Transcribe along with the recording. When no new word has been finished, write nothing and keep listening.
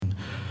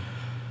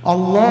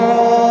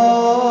الله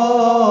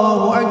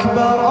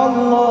أكبر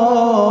الله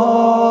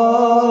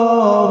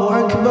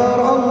أكبر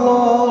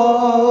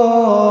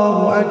الله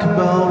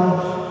أكبر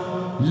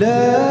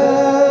لا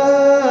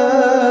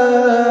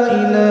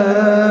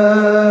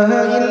إله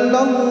إلا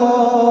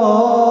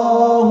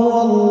الله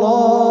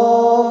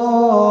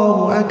الله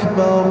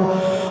أكبر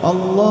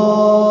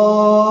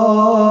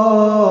الله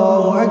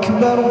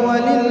أكبر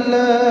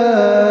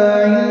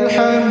ولله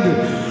الحمد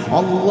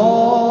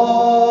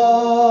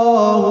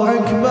الله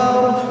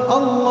أكبر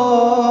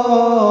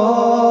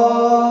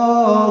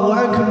الله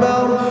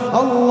أكبر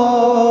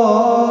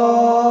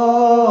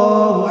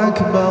الله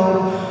أكبر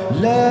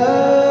لا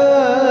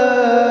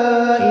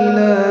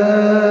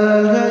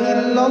إله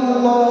إلا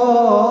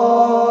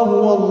الله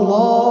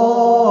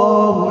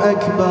والله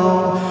أكبر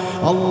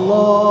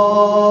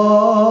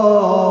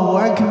الله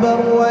أكبر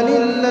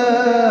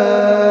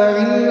ولله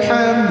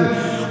الحمد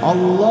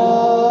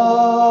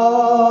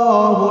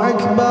الله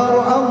أكبر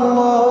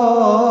الله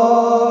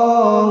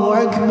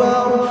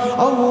أكبر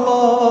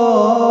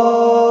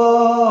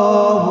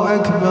الله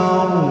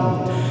أكبر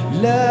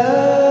لا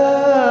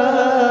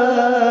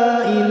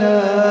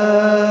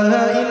إله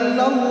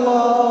إلا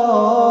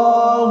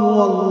الله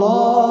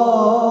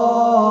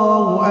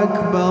والله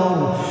أكبر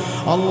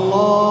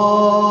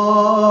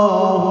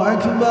الله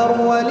أكبر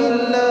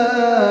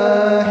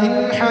ولله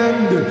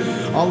الحمد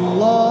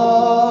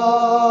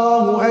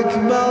الله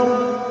أكبر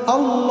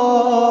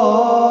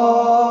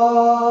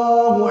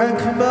الله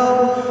أكبر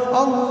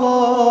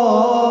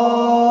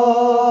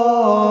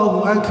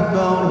الله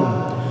أكبر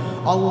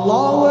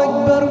الله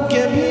أكبر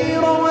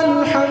كبيرا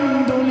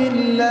والحمد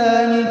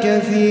لله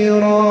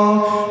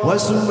كثيرا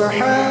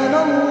وسبحان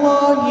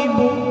الله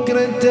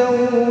بكرة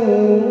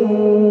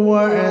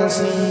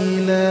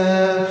وأصيلا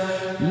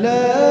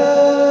لا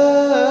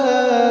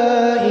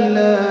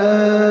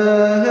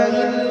إله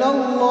إلا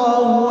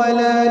الله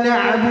ولا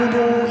نعبد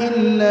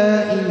إلا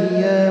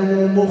إياه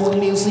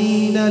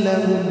مخلصين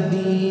له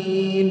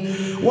الدين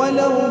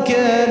ولو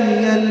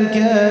كره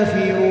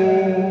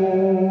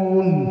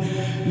الكافرون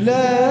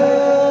لا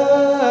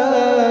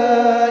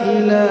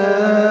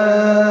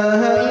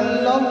إله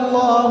إلا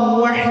الله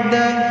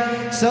وحده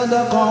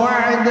صدق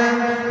وعده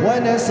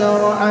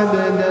ونصر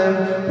عبده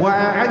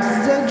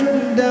وأعز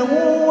جنده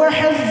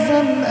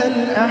وحزم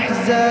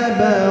الأحزاب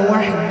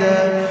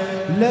وحده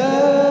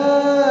لا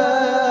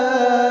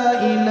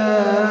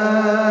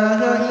إله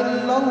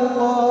إلا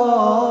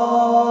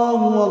الله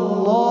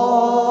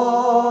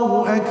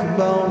والله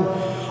أكبر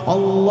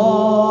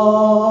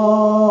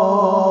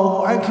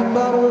الله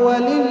أكبر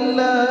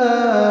ولله